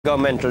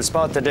Mental,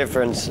 spot the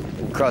difference.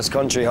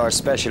 Cross-country horse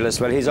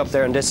specialist. Well, he's up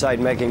there on this side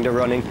making the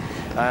running.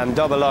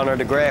 Double Honour,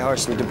 the grey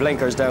horse with the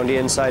blinkers down the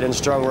inside, and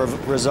Strong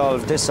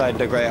Resolve this side of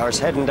the grey horse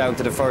heading down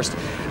to the first.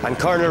 And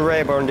Colonel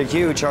Rayburn, the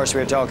huge horse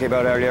we were talking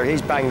about earlier,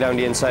 he's banged down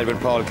the inside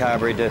with Paul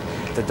Carberry,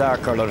 the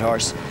dark coloured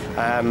horse.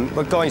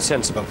 But going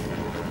sensible.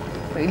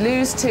 We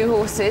lose two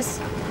horses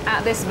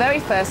at this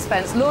very first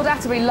fence. Lord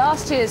Atterbury,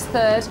 last year's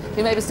third,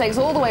 who made mistakes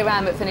all the way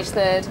round but finished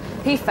third.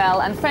 He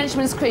fell, and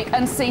Frenchman's Creek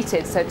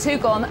unseated, so two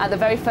gone at the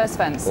very first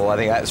fence. Well, I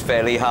think that's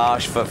fairly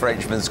harsh for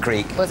Frenchman's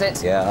Creek. Was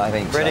it? Yeah, I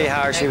think pretty so.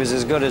 harsh. He was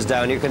as good as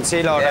down. You can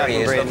see Lord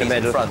Atterbury in the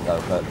middle. In front,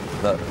 though,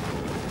 but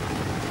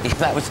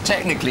that was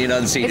technically an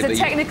unseated. It's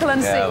a technical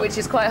unseat, which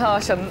is quite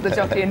harsh on the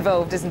jockey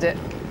involved, isn't it?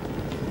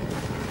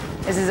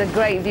 This is a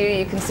great view.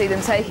 You can see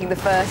them taking the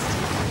first.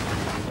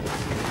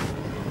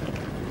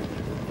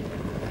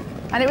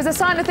 And it was a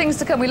sign of things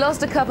to come. We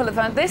lost a couple of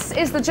them. This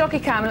is the jockey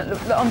cam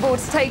on board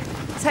to take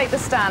the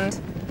stand.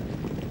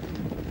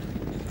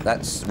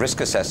 That's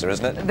Risk Assessor,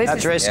 isn't it?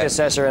 That's Risk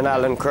Assessor and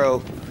Alan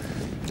Crowe.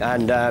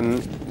 And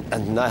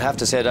I have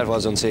to say that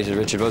was unseated,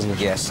 Richard, wasn't it?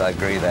 Yes, I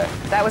agree there.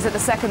 That was at the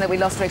second that we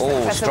lost Risk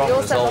Assessor. We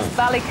also lost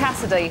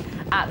Ballycassidy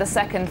at the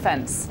second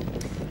fence.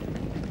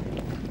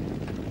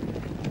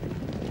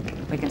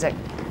 We can take.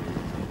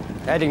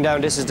 Heading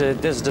down, this is the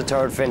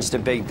third fence, the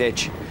big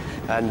ditch.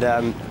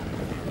 And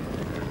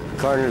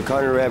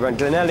Colonel Rayburn,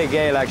 Glenelly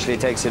Gale actually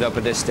takes it up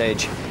at this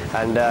stage,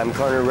 and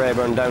Colonel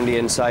Rayburn down the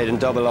inside and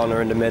Double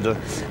Honour in the middle,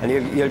 and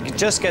you'll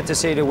just get to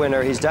see the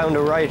winner. He's down the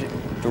right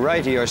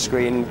of your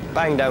screen,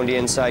 bang down the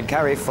inside.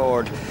 Carry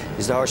Ford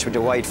is the horse with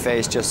the white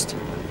face. Just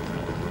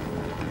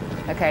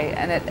okay,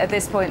 and at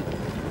this point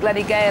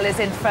Glenelly Gale is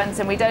in front,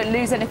 and we don't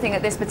lose anything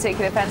at this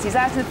particular fence. He's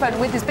out in front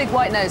with his big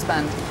white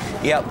noseband.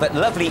 Yeah, but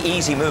lovely,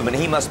 easy movement.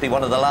 He must be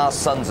one of the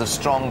last sons of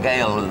Strong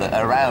Gale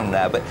around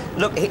now. But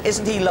look,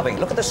 isn't he loving?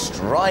 Look at the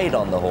stride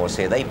on the horse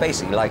here. They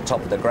basically like top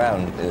of the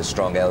ground,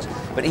 Strong Gales.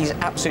 But he's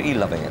absolutely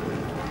loving it.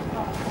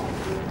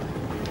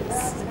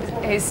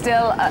 He's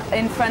still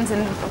in front,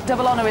 and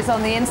Double Honour is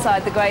on the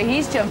inside, the grey.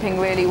 He's jumping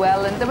really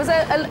well. And there was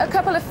a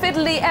couple of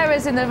fiddly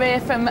errors in the rear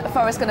from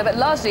Forrest Gunner, but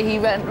largely he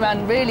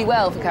ran really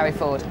well for Carry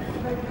Ford.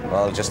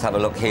 Well, just have a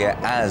look here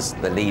as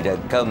the leader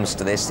comes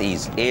to this.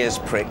 He's ears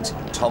pricked.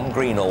 Tom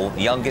Greenall,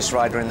 youngest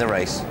rider in the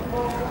race.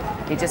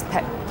 He just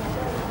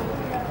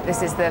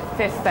This is the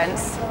fifth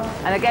fence.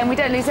 And again, we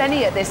don't lose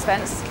any at this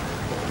fence.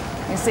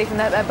 You can see from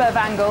the above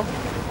angle.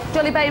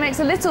 Jolly Bay makes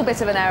a little bit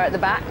of an error at the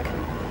back.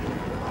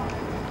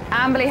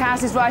 Amberley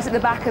House is right at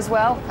the back as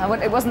well.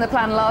 It wasn't the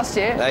plan last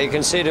year. Now you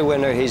can see the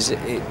winner.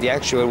 The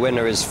actual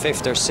winner is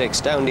fifth or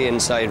sixth down the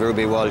inside.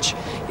 Ruby Walsh.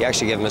 He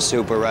actually gave him a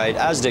super ride,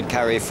 as did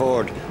Carry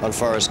Ford on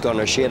Forrest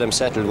Gunner. She had him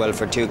settled well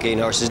for two keen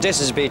horses.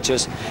 This is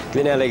Beaches.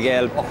 Glenelly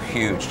Gale. Oh,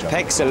 huge jump.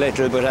 Pecks a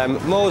little,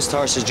 but most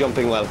horses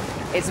jumping well.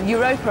 It's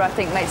Europa, I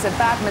think, makes a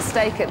bad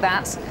mistake at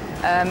that.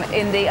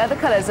 In the other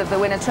colours of the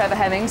winner, Trevor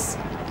Hemmings,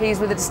 he's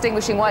with a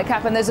distinguishing white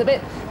cap, and there's a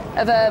bit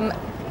of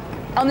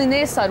on the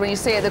near side, when you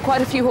see it, there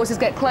quite a few horses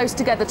get close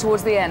together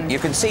towards the end. You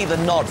can see the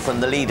nod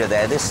from the leader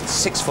there. This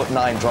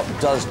 6'9" drop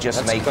does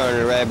just make...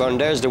 Colonel Rayburn.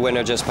 There's the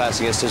winner just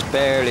passing us, just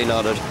barely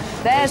nodded.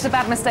 There's a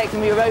bad mistake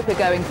from Europa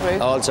going through.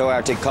 Also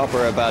Arctic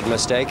Copper, a bad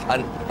mistake.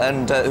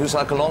 And Who's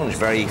Like a Lounge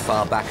very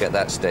far back at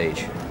that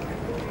stage.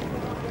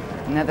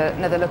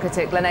 Another look at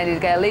it.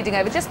 Glenelly Gale leading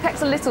over, just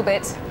pecks a little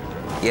bit.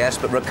 Yes,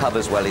 but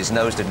recovers well. His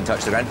nose didn't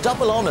touch the ground.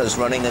 Double Honour's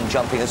running and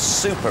jumping a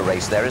super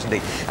race there, isn't he?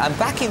 And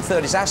back in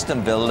third is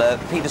Astonville,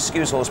 Peter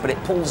Skew's horse, but it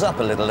pulls up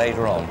a little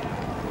later on.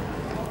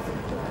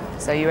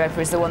 So Europa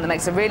is the one that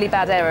makes a really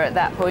bad error at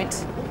that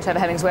point. Trevor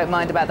Hemmings won't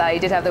mind about that. He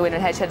did have the winner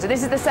in Hedgehog. So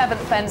this is the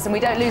seventh fence, and we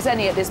don't lose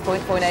any at this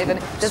point,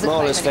 Foynehaven.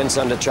 Smallest fence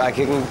on the track.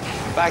 You can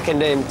back in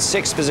the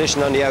sixth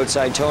position on the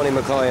outside. Tony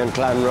McCoy and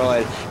Clan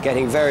Royal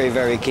getting very,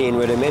 very keen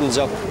with him. Ends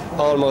up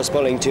almost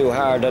pulling too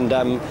hard and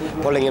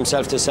pulling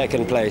himself to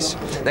second place.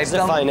 It's the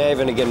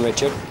Foynehaven again,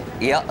 Richard.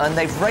 Yeah, and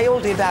they've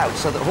railed it out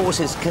so that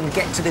horses can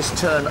get to this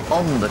turn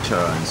on the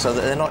turn, so that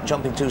they're not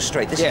jumping too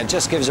straight. It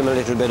just gives them a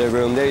little bit of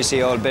room. There you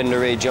see old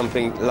Bindery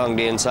jumping along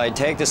the inside.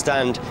 Take the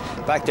stand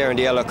back there in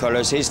the yellow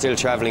colours. He's still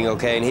travelling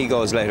okay, and he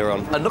goes later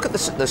on. And look at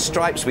the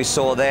stripes we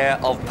saw there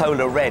of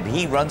Polar Red.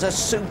 He runs a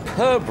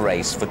superb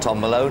race for Tom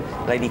Malone,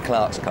 Lady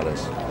Clark's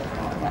colours.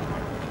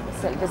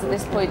 Because at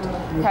this point,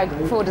 Carry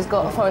Ford has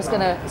got Forrest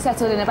Gunner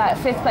settled in about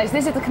fifth place.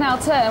 This is the Canal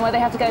Turn, where they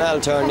have to go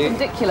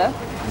perpendicular.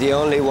 The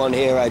only one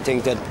here, I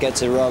think, that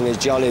gets it wrong is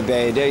Jolly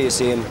Bay. There you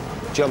see him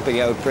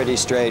jumping out pretty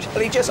straight. Well,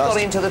 he just got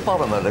into the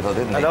bottom a little,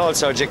 didn't he? And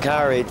also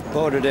Jacari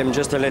boarded him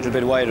just a little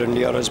bit wider than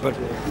the others, but...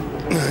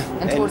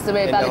 and towards the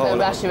rear, Ballybo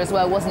Rasher as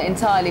well wasn't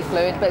entirely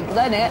fluid, but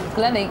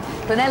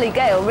Glenelly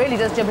Gale really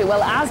does jump it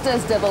well, as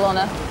does Double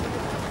Honour.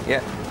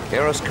 Yeah.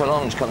 Eros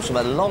Collonge comes from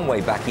a long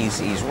way back.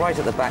 He's right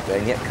at the back there,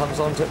 and yet comes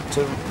on to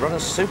run a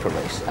super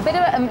race. A bit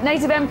of a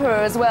Native Emperor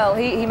as well.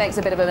 He makes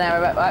a bit of an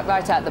error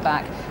right at the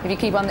back. If you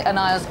keep an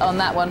eye on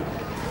that one.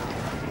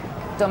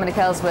 Dominic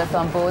Ellsworth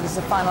on board. This is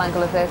the final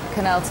angle of the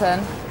Canal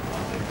Turn.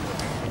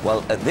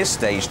 Well, at this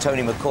stage,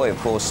 Tony McCoy, of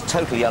course,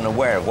 totally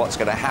unaware of what's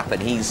going to happen.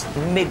 He's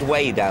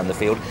midway down the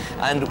field,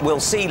 and we'll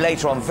see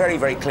later on very,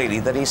 very clearly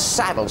that his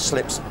saddle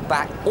slips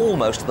back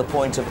almost to the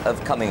point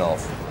of coming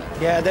off.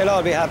 Yeah, they'll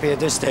all be happy at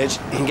this stage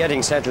in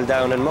getting settled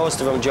down, and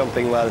most of them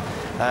jumping well.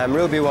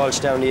 Ruby Walsh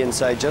down the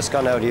inside, just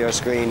gone out of your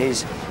screen.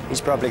 He's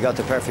probably got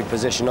the perfect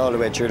position all the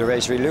way through the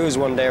race. We lose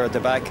one there at the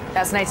back.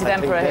 That's Native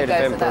Emperor who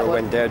goes for that one.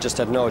 Went there, just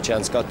had no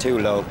chance, got too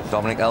low.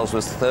 Dominic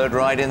Ellsworth's third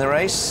ride in the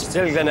race.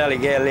 Still Glenelly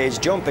Gale leads,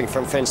 jumping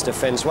from fence to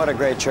fence. What a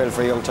great thrill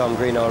for young Tom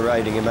Greenall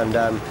riding him, and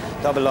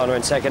Double Honour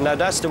in second. Now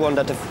that's the one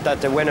that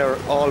the winner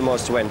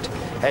almost went.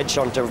 Hedge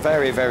Hunter,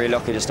 very, very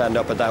lucky to stand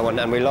up at that one,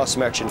 and we lost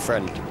Merchant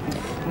Friend.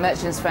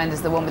 Merchant's Friend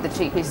is the one with the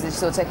cheek pieces that you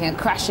saw taking a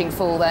crashing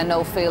fall there,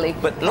 Noel Feely.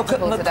 But look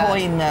at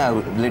McCoy now,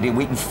 Lydia.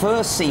 We can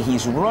first see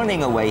he's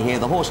running away here.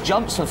 The horse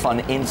jumps for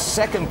fun in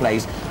second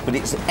place, but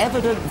it's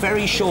evident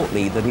very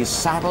shortly that his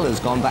saddle has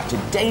gone back to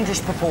dangerous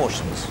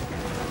proportions.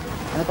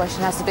 And the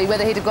question has to be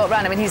whether he'd have got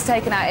round. I mean, he's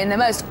taken out in the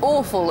most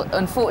awful,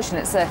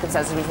 unfortunate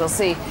circumstances, which we'll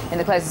see in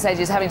the closing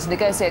stages, having to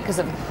negotiate because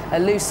of a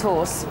loose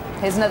horse.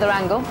 Here's another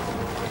angle.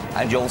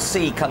 And you'll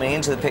see coming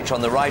into the picture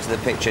on the right of the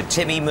picture,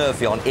 Timmy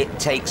Murphy on It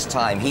Takes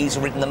Time. He's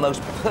ridden the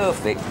most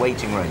perfect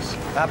waiting race.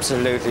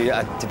 Absolutely.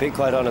 To be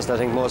quite honest, I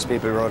think most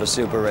people rode a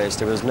super race.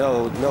 There was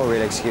no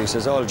real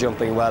excuses, all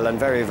jumping well and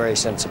very, very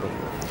sensible.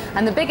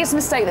 And the biggest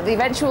mistake that the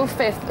eventual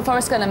fifth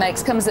Forest Gunner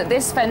makes comes at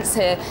this fence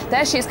here.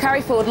 There she is,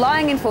 Carrie Ford,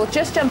 lying in fourth,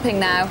 just jumping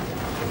now.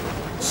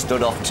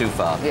 Stood off too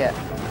far. Yeah.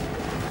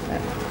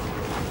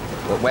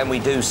 But when we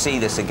do see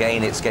this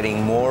again, it's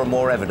getting more and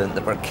more evident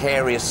the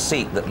precarious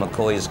seat that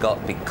McCoy has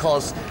got,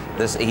 because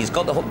he's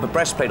got the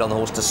breastplate on the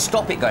horse to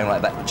stop it going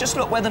right back. Just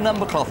look where the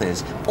number cloth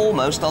is,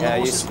 almost on the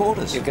horse's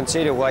quarters. You can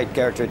see the white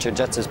Gert, Richard,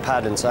 that's his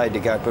pad inside the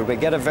Gert, but we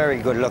get a very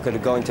good look at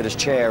it going to this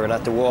chair and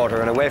at the water,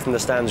 and away from the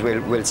stands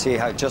we'll see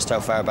just how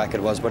far back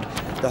it was. But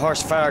the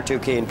horse far too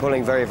keen,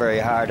 pulling very, very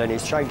hard, and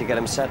he's trying to get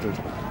him settled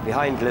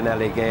behind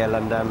Glenelly Gale,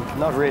 and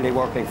not really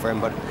working for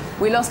him. But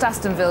we lost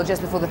Astonville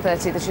just before the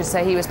 30th. I should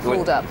say he was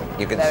pulled up.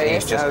 You can see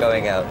he's just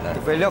going out now.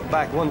 If we look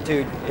back,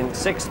 1-2 in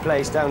sixth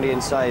place down the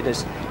inside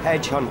is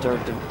Hedge Hunter,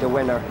 the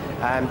winner,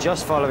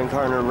 just following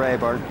Colonel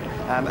Rayburn,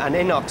 and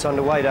Inox on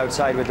the wide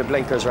outside with the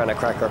blinkers ran a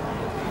cracker.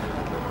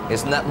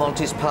 Isn't that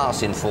Montes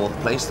Pass in fourth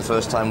place? The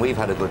first time we've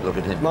had a good look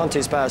at him.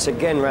 Montes Pass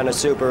again ran a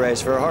super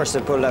race for a horse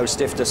that pulled out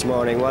stiff this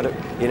morning. What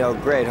a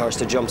great horse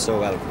to jump so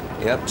well.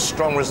 Yep,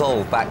 strong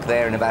resolve back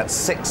there in about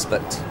sixth,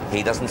 but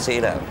he doesn't see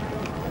it out.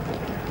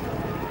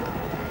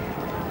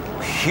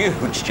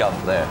 Huge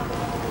jump there.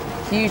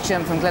 Huge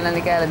jump from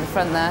Glenelly Gale in the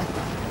front there.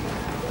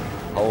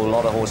 A whole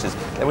lot of horses.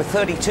 There were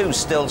 32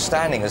 still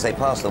standing as they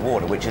passed the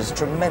water, which is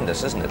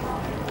tremendous, isn't it?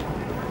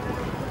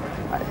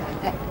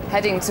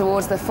 Heading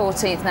towards the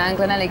 14th now,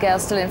 Glenelly Gale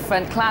still in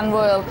front. Clan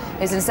Royal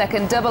is in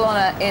second, Double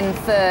Honour in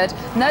third.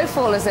 No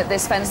fallers at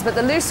this fence, but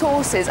the loose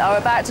horses are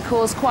about to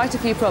cause quite a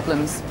few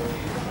problems.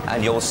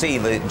 And you'll see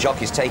the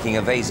jockeys taking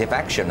evasive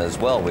action as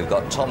well. We've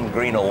got Tom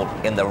Greenall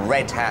in the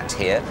red hat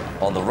here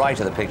on the right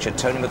of the picture,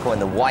 Tony McCoy in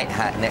the white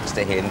hat next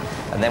to him,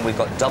 and then we've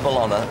got Double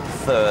Honour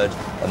third,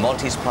 and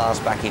Montes Pass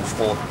back in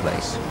fourth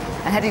place.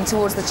 And heading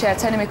towards the chair,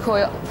 Tony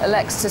McCoy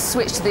elects to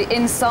switch to the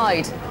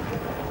inside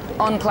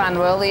on Clan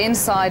Royal, the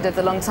inside of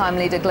the long-time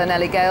leader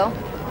Glenelly Gale.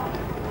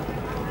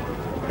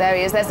 There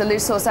he is, there's the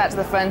loose horse out to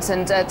the front,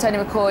 and Tony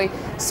McCoy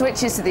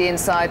switches to the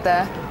inside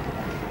there.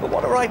 But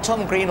what a ride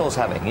Tom Greenall's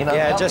having, you know,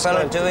 yeah, young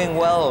fella doing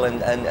well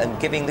and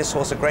giving this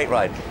horse a great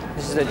ride.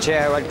 This is the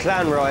chair, and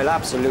Clan Royal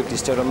absolutely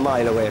stood a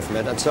mile away from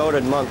it, and so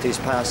did Montes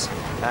Pass.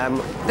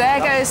 There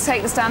goes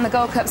Take the Stand, the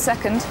Gold Cup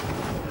second.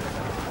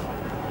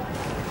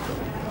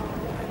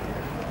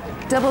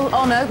 Double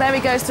Honour, there he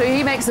goes through,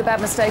 he makes a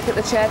bad mistake at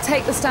the chair.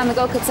 Take the Stand, the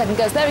Gold Cup second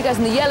goes, there he goes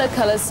in the yellow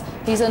colours,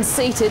 he's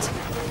unseated.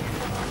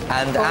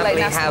 And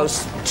Amberley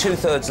House,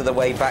 2/3 of the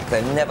way back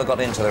there, never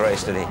got into the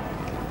race, did he?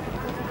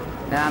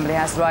 No, Amberley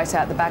House right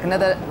out the back.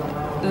 Another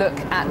look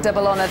at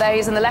Double Honour. There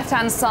he's on the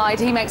left-hand side.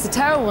 He makes a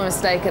terrible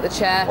mistake at the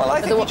chair. Well,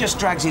 I think he just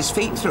drags his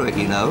feet through it,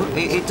 you know.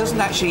 It doesn't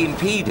actually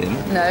impede him.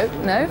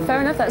 No, fair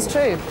enough, that's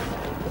true.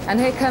 And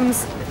here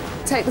comes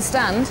Take the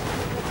Stand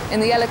in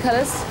the yellow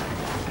colours.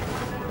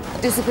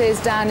 Disappears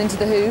down into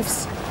the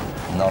hooves.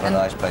 Not a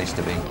nice place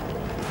to be.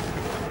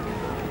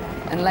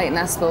 And Leighton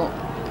Aspel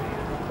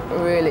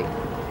really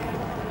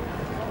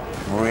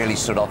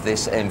stood off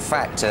this. In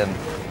fact,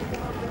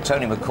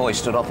 Tony McCoy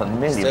stood off a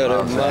million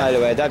miles. Stood a mile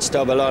away. That's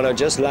Double Honour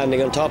just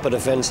landing on top of the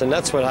fence, and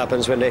that's what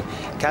happens when they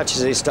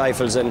catches his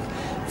stifles and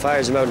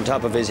fires him out on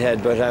top of his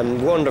head. But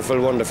wonderful,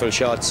 wonderful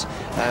shots.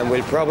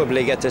 We'll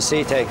probably get to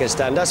see Take a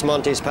Stand. That's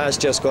Montes Pass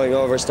just going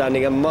over,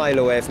 standing a mile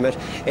away from it.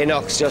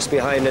 Inox just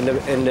behind in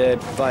the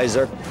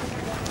visor.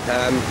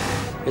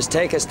 Just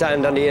Take a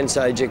Stand on the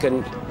inside. You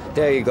can,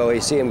 there you go.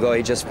 You see him go.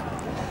 He just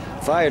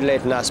fired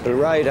Leighton Aspel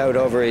right out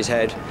over his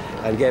head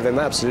and gave him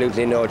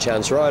absolutely no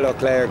chance. Royal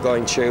O'Clair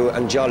going through,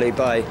 and Jolly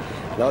by,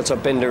 and also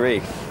Binderee.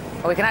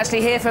 Well, we can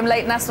actually hear from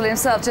Leighton Aspel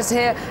himself, just to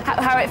hear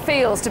how it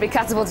feels to be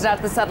catapulted out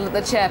of the saddle at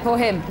the chair. Poor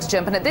him to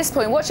jump. And at this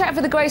point, watch out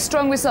for the grey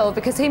strong resolve,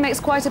 because he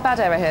makes quite a bad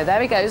error here. There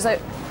he goes.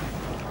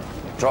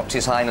 dropped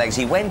his hind legs.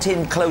 He went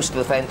in close to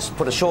the fence,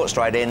 put a short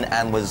stride in,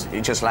 and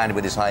just landed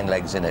with his hind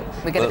legs in it.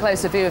 We get a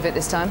closer view of it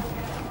this time.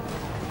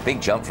 Big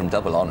jump from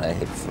Double Honour,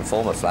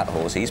 former flat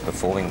horse. He's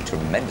performing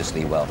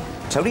tremendously well.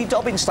 Tony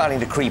Dobbins starting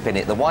to creep in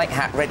it. The white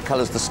hat, red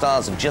colours, the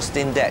stars of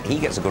Justin Det. He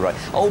gets a good ride.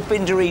 Old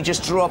Bindery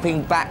just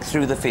dropping back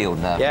through the field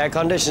now. Yeah,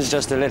 conditions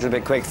just a little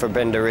bit quick for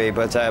Bindery,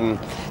 but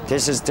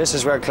this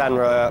is where Clan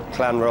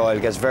Royal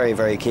gets very,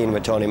 very keen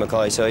with Tony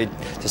McCoy. So he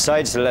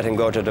decides to let him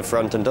go to the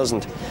front and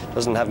doesn't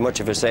have much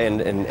of a say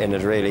in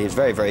it really. He's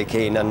very, very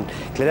keen. And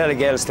Glenelg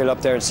Gale's still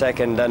up there in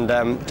second, and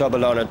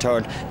Double Honour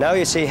third. Now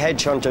you see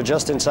Hedge Hunter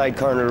just inside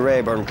Colonel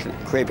Rayburn,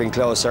 creeping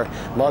closer.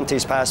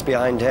 Monty's passed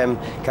behind him,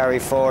 Gary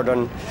Ford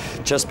and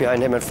just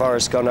behind him and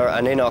Forrest Gunner,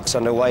 and Inox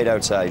on the wide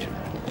outside.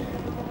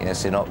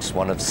 Yes, Inox,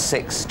 one of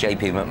 6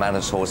 J.P.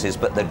 McManus horses,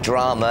 but the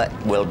drama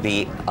will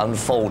be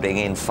unfolding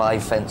in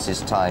 5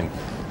 fences time.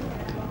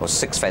 Or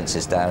 6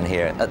 fences down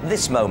here. At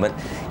this moment,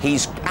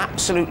 he's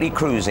absolutely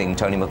cruising,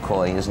 Tony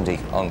McCoy, isn't he,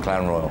 on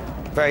Clan Royal?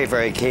 Very,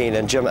 very keen,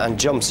 and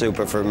jump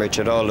super from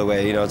Richard all the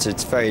way. You know,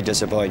 it's very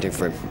disappointing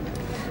for him.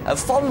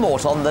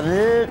 Fondmort on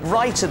the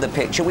right of the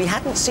picture, we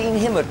hadn't seen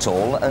him at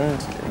all,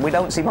 and we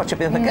don't see much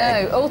of him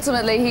again. No,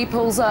 ultimately he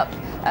pulls up,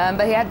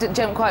 but he had to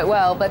jump quite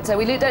well. But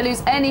we don't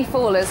lose any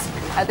fallers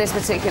at this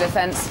particular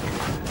fence.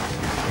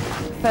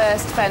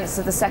 First fence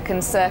of the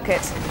second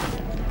circuit.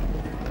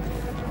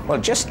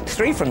 Well, just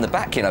 3 from the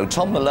back, you know.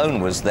 Tom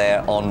Malone was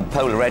there on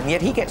Polar Red, and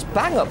yet he gets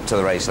bang up to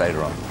the race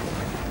later on.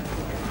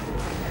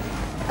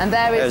 And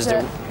there is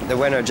the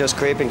winner just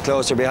creeping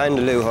closer behind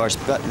the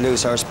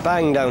loose horse,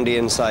 bang down the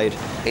inside.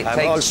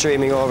 All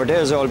streaming over.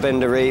 There's old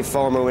Bindery,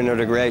 former winner of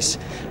the race.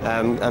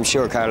 I'm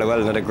sure Carla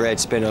Wellen had a great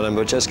spin on him,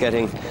 but just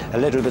getting a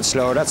little bit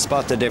slower. That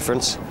spot the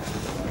difference.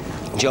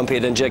 Jumpy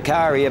and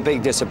Jakari, a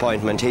big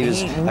disappointment. He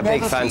was a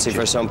big fancy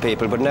for some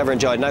people, but never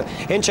enjoyed. Now,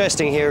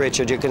 interesting here,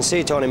 Richard, you can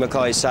see Tony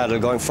McCoy's saddle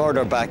going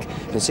further back.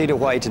 You can see the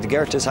white, the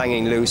girth is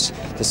hanging loose.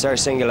 The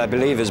surcingle, I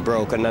believe, is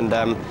broken, and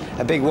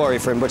a big worry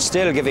for him, but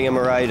still giving him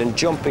a ride and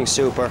jumping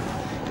super.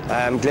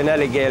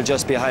 Glenelg Gale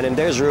just behind him.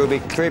 There's Ruby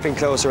creeping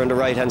closer on the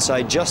right-hand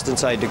side, just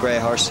inside the grey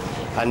horse,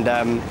 and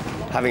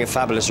having a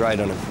fabulous ride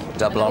on him.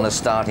 Double Honour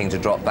starting to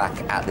drop back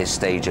at this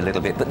stage a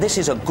little bit, but this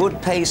is a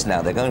good pace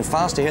now. They're going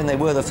faster here than they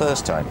were the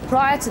first time.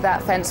 Prior to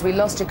that fence, we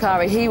lost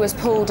Jakari. He was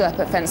pulled up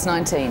at fence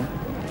 19.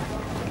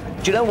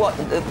 Do you know what?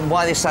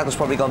 Why this saddle's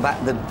probably gone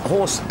back? The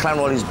horse, Clan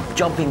Royal, is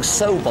jumping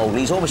so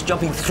boldly. He's almost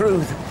jumping through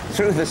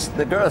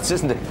the girths,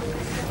 isn't he?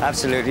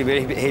 Absolutely,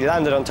 but he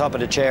landed on top of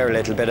the chair a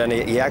little bit, and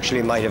he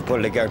actually might have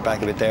pulled the girth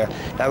back a bit there.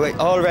 Now,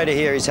 already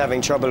here he's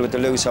having trouble with the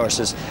loose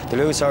horses. The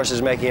loose horse is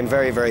making him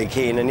very, very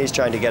keen, and he's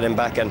trying to get him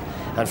back and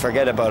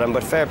forget about him.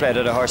 But fair play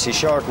to the horse, he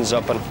shortens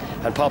up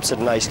and pops it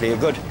nicely. A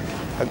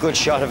good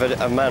shot of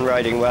a man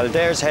riding well.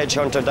 There's Hedge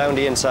Hunter down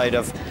the inside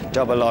of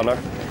Double Honour.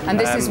 And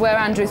this is where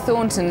Andrew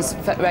Thornton's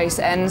race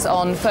ends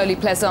on Folie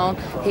Plaisant.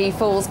 He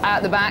falls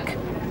out the back.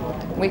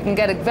 We can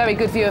get a very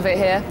good view of it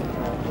here,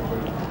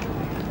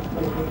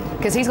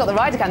 because he's got the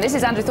rider cam. This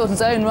is Andrew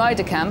Thornton's own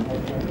rider cam.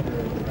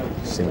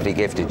 Simply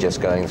Gifted just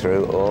going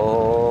through.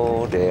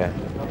 Oh dear.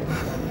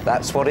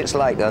 That's what it's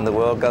like when the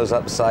world goes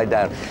upside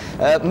down.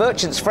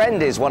 Merchant's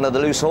Friend is one of the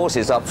loose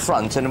horses up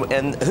front,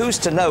 and who's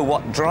to know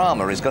what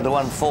drama is going to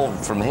unfold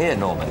from here,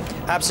 Norman?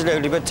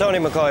 Absolutely, but Tony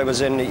McCoy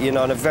was in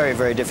a very,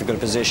 very difficult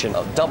position.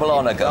 Double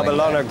Honour going. Double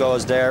Honour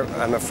goes there.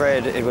 I'm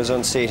afraid it was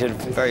unseated.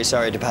 Very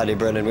sorry to Paddy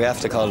Brennan. We have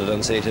to call it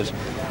unseated.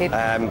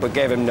 But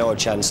gave him no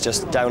chance.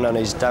 Just down on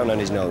his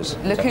nose.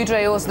 Le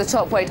Coudray, also the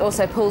top weight,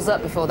 also pulls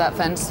up before that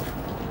fence.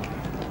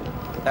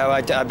 Now,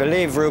 I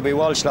believe Ruby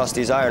Walsh lost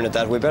his iron at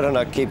that. We better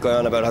not keep going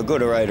on about how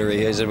good a rider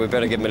he is, and we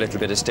better give him a little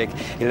bit of stick.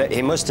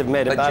 He must have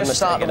made a bad mistake. Just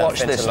start to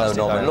watch this though,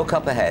 Norman. Look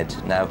up ahead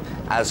now.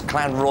 As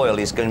Clan Royal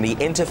is going to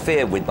be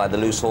interfered with by the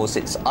loose horse,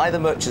 it's either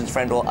Merchant's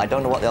Friend or I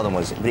don't know what the other one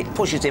was, but it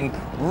pushes him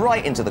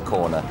right into the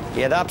corner. He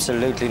had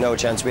absolutely no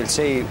chance. We'll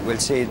see.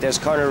 There's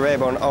Colonel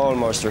Rayburn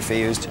almost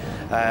refused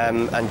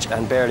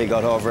and barely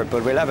got over it,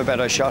 but we'll have a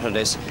better shot at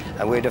this.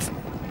 And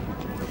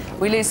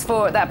we lose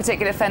 4 at that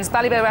particular fence.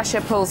 Ballybow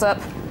Rasher pulls up.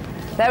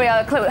 There we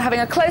are, having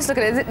a close look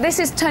at it. This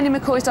is Tony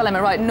McCoy's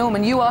dilemma, right?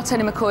 Norman, you are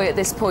Tony McCoy at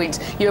this point.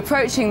 You're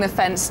approaching the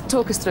fence.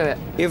 Talk us through it.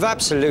 You've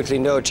absolutely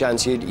no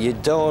chance. You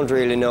don't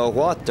really know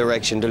what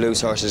direction the loose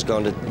horse is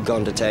going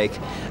to take.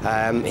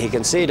 He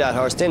can see that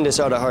horse. Then this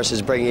other horse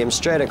is bringing him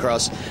straight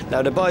across.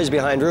 Now the boys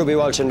behind Ruby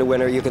Walsh and the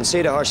winner, you can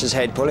see the horse's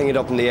head pulling it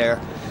up in the air.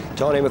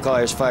 Tony McCoy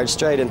has fired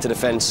straight into the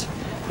fence.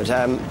 But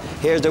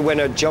here's the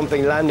winner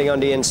jumping, landing on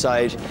the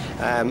inside.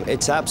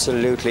 It's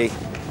absolutely...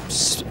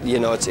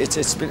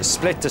 it's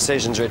split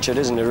decisions, Richard,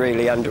 isn't it,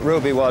 really? And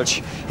Ruby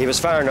Walsh, he was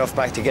far enough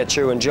back to get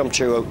through and jump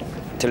through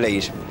to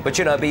lead. But,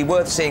 it'd be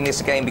worth seeing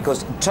this again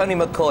because Tony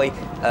McCoy,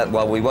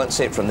 well, we won't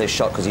see it from this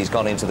shot because he's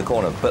gone into the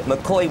corner, but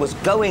McCoy was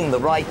going the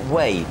right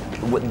way.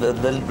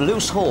 The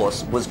loose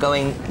horse was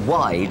going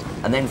wide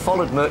and then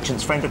followed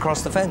Merchant's Friend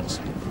across the fence.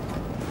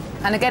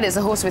 And again, it's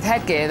a horse with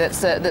headgear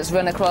that's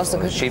run across.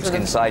 Well,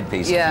 sheepskin side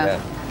piece.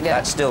 Yeah.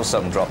 That's still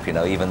some drop,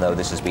 even though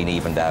this has been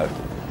evened out.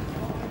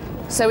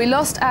 So we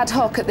lost Ad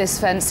Hoc at this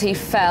fence, he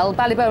fell.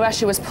 Ballybough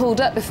Rasher was pulled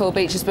up before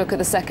Beecher's Brook at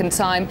the second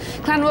time.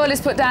 Clan Royal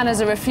is put down as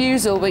a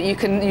refusal, but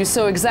you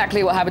saw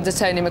exactly what happened to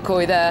Tony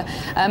McCoy there.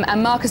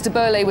 And Marcus de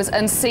Bolle was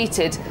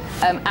unseated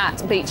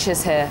at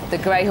Beecher's here, the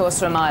grey horse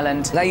from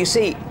Ireland. Now you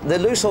see, the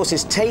loose horse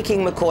is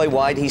taking McCoy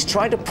wide. He's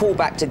trying to pull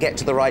back to get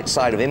to the right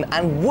side of him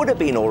and would have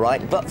been all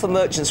right, but for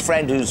Merchant's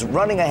Friend, who's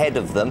running ahead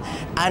of them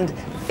and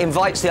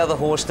invites the other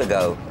horse to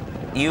go.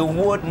 You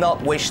would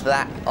not wish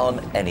that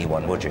on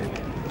anyone, would you?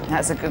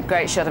 That's a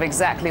great shot of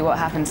exactly what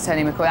happened to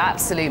Tony McCoy.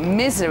 Absolute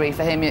misery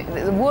for him,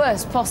 the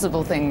worst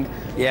possible thing.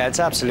 Yeah, it's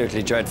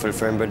absolutely dreadful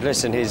for him, but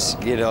listen, he's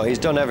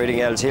done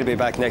everything else. He'll be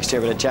back next year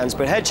with a chance.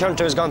 But Hedge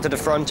Hunter has gone to the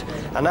front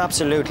and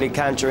absolutely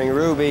cantering.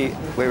 Ruby,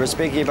 we were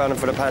speaking about him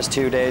for the past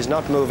 2 days,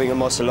 not moving a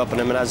muscle up on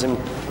him, and has him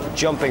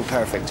jumping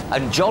perfect.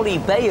 And Jolly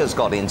Bay has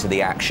got into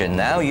the action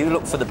now. You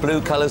look for the blue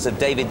colours of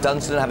David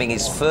Dunstan having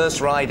his first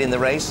ride in the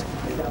race.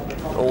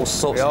 All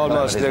sorts we of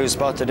almost lose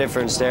spot the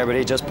difference there, but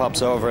he just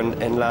pops over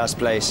in last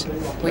place.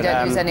 We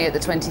don't lose any at the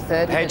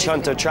 23rd. Hedge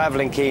Hunter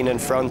travelling keen in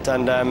front,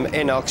 and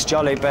Inox,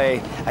 Jolly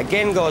Bay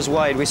again goes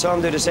wide. We saw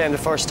him do the same the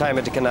first time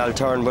at the Canal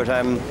Turn, but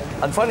and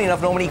funny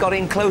enough, Norman, he got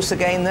in close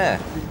again there.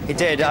 He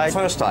did. The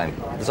first time.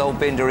 There's old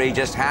Bindery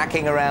just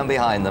hacking around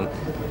behind them.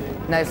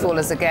 No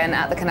fallers again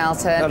at the Canal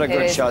Turn. Not a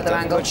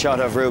good shot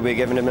of Ruby,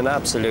 giving him an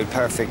absolute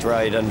perfect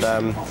ride. And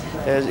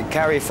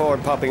Carrie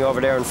Ford popping over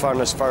there in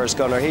front of Forrest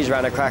Gunner. He's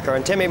ran a cracker.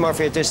 And Timmy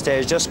Murphy at this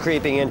stage just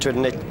creeping into it,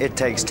 and it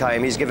takes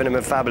time. He's given him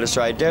a fabulous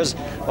ride. There's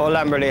Old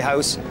Lamberley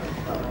House.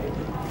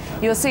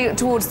 You'll see it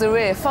towards the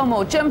rear.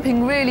 Fomore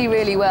jumping really,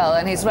 really well,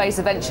 and his race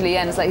eventually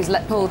ends. Like he's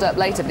pulled up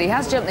later, but he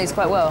has jumped these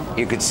quite well.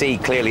 You could see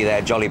clearly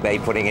there Jolly Bay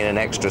putting in an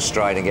extra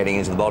stride and getting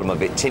into the bottom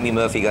of it. Timmy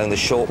Murphy going the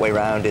short way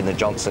round in the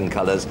Johnson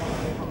colours.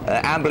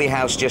 Amberley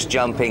House just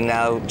jumping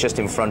now, just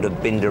in front of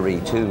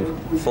Bindery, two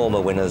former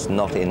winners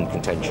not in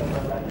contention.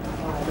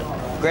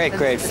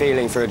 Great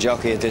feeling for a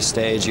jockey at this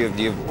stage.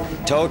 You've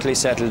totally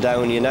settled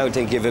down. You now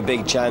think you have a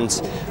big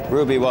chance.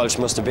 Ruby Walsh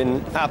must have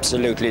been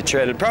absolutely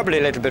thrilled. Probably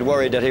a little bit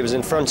worried that he was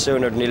in front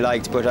sooner than he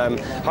liked, but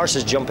horse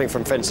is jumping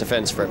from fence to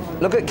fence for him.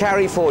 Look at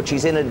Carrie Ford.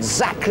 She's in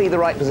exactly the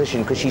right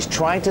position because she's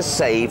trying to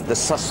save the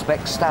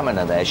suspect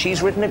Stamina there.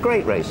 She's ridden a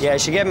great race. Yeah,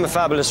 she gave him a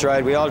fabulous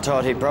ride. We all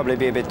thought he'd probably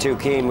be a bit too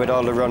keen with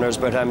all the runners,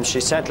 but she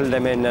settled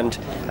him in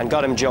and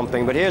got him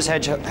jumping. But here's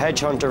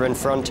Hedge Hunter in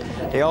front.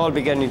 They all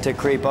beginning to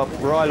creep up.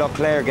 Royal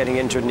O'Clair getting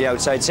into it on the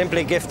outside.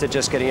 Simply Gifted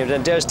just getting it.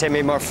 And there's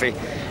Timmy Murphy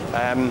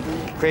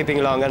creeping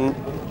along. And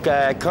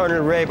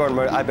Colonel Rayburn,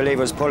 I believe,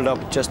 was pulled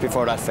up just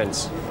before that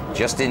fence.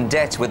 Just in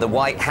debt with the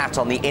white hat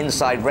on the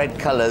inside, red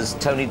colours,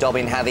 Tony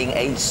Dobbin having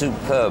a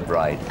superb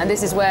ride. And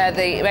this is where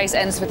the race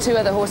ends for two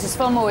other horses.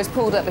 Fillmore is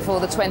pulled up before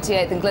the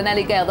 28th, and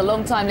Glenelly Gale, the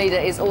long-time leader,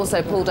 is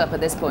also pulled up at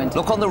this point.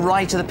 Look on the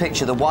right of the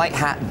picture, the white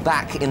hat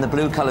back in the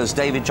blue colours,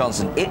 David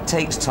Johnson. It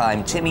takes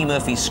time. Timmy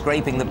Murphy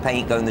scraping the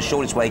paint, going the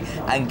shortest way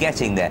and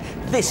getting there.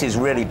 This is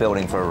really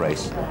building for a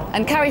race.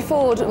 And Carrie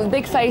Ford, with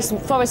big face,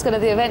 Forrest Gunner,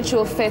 the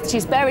eventual fifth.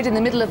 She's buried in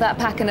the middle of that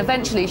pack, and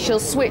eventually she'll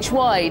switch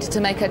wide to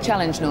make her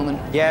challenge, Norman.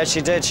 Yeah,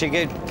 she did.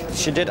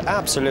 She did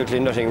absolutely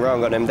nothing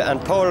wrong on him.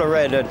 And Polar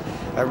Red,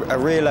 a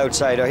real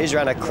outsider. He's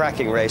ran a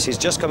cracking race. He's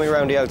just coming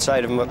around the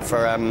outside of him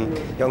for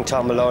young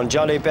Tom Malone.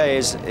 Jolly Bay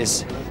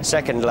is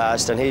second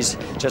last, and he's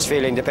just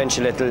feeling the pinch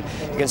a little.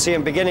 You can see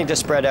him beginning to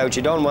spread out.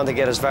 You don't want to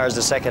get as far as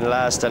the second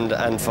last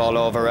and fall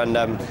over.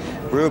 And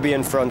Ruby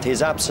in front,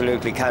 he's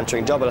absolutely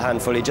cantering, double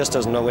handful. He just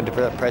doesn't know when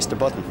to press the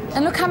button.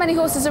 And look how many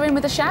horses are in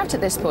with a shout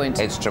at this point.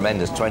 It's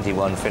tremendous.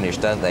 21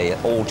 finished, don't they?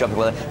 All jumping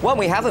well. One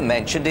we haven't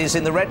mentioned is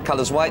in the red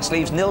colours, white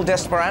sleeves, Nil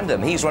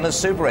Desperandum. He's run a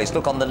super race.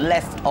 Look on the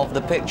left of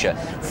the picture.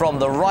 From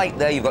the right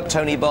there, you've got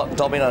Tony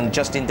Dobbin and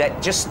Justin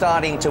Dett just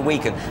starting to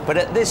weaken. But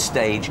at this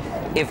stage,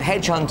 if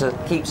Hedge Hunter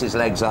keeps his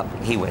legs up,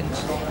 he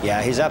wins.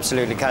 Yeah, he's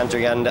absolutely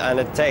cantering, and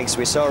it takes.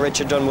 We saw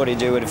Richard Dunwoody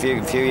do it a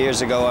few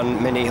years ago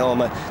on Mini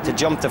Homa to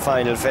jump the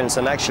final fence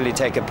and actually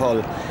take a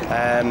pull.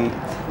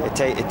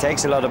 It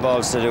takes a lot of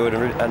balls to do it,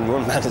 and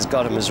one man has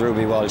got him as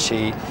Ruby Walsh.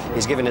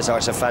 He's given his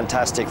horse a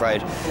fantastic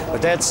ride.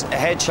 But that's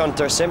Hedge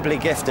Hunter, Simply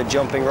Gifted,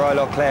 jumping Royal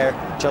O'Clair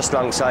just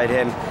alongside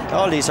him.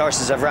 All these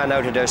horses have ran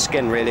out of their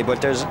skin, really,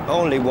 but there's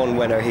only one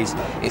winner. He's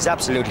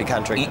absolutely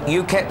cantering.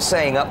 You kept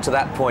saying up to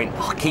that point,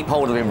 oh, keep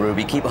hold of him,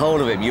 Ruby, keep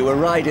hold of him. You were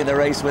right in the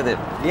race with him.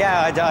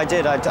 Yeah, I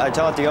did. I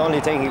thought the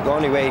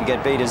only way he'd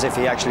get beat is if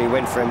he actually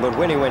went for him. But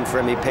when he went for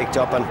him, he picked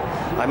up. And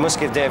I must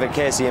give David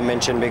Casey a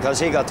mention because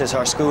he got this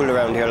horse schooled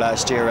around here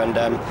last year, and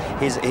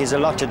he's a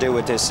lot to do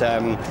with this.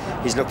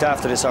 He's looked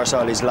after this horse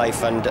all his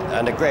life, and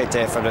a great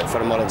day for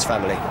the Mullins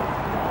family.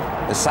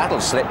 The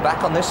saddle slipped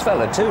back on this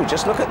fella too.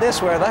 Just look at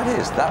this, where that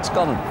is. That's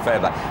gone fair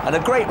back. And a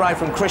great ride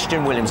from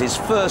Christian Williams. His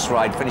first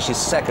ride finishes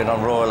second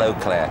on Royal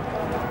O'Clair.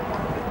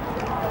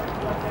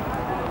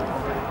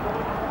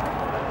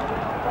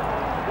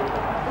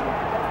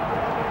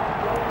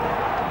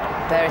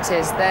 There it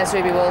is. There's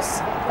Ruby Walsh.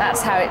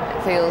 That's how it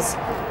feels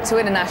to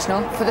win a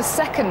national for the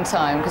second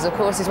time, because of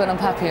course he's won on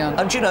Papillon.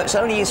 And you know, it's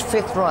only his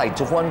 5th ride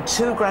to have won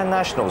 2 Grand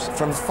Nationals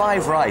from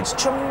 5 rides.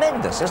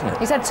 Tremendous, isn't it?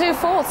 He's had 2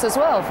 fourths as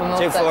well from all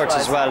 2 of those fourths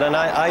rides. as well, and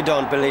I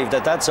don't believe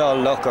that that's all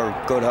luck or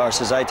good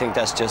horses. I think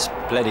that's just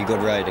bloody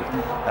good riding.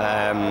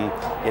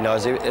 You know,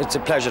 it's a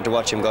pleasure to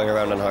watch him going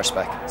around on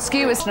horseback.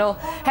 Skew National,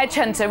 Hedge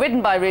Hunter,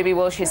 ridden by Ruby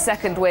Walsh, his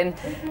second win.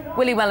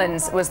 Willie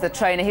Mullins was the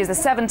trainer. He was the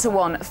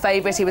 7-1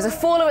 favourite. He was a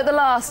faller at the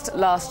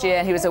last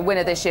year. He was a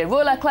winner this year.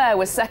 Royal Leclerc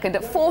was second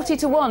at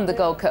 40-1, the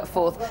Gold Cup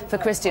 4th for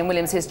Christian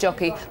Williams, his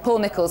jockey. Paul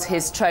Nicholls,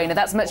 his trainer.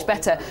 That's much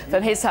better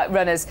from his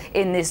runners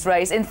in this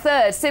race. In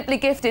third, Simply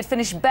Gifted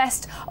finished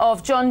best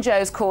of John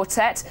Joe's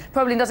quartet.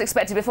 Probably not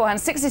expected beforehand,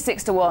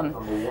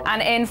 66-1.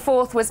 And in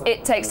fourth was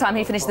It Takes Time.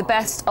 He finished the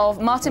best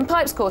of Martin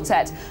Pipe's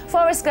quartet.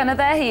 Forrest Gunner,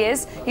 there he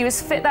is. He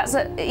was fit. That's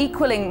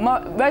equaling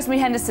Rosemary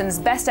Henderson's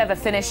best ever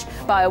finish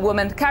by a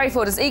woman. Carrie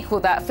Ford has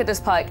equalled that. Fiddler's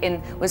Pike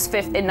was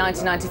 5th in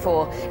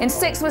 1994. In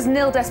 6th was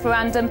Nil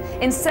Desperandum.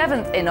 In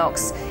 7th,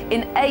 Inox.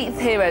 In 8th,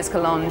 Heroes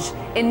Collonge.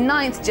 In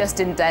 9th,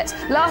 Justin Debt.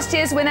 Last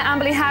year's winner,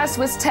 Amberley House,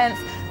 was 10th.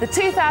 The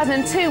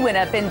 2002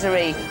 winner,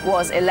 Bindery,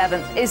 was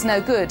 11th. Is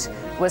No Good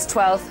was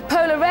 12th.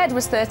 Polar Red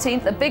was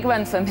 13th, a big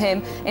run from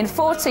him. In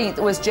 14th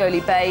was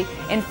Jolie Bay.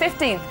 In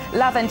 15th,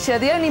 L'Aventure,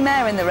 the only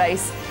mare in the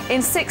race.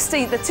 In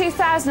 16th, the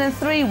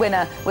 2003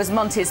 winner was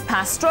Montes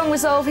Pass. Strong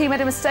Resolve, he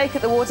made a mistake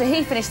at the water.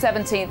 He finished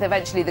 17th,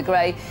 eventually the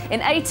Grey. In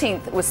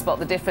 18th was Spot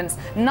the Difference.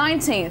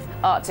 19th,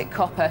 Arctic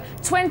Copper.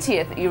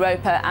 20th,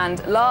 Europa.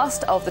 And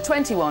last of the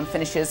 21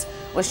 finishers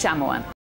was Chamois.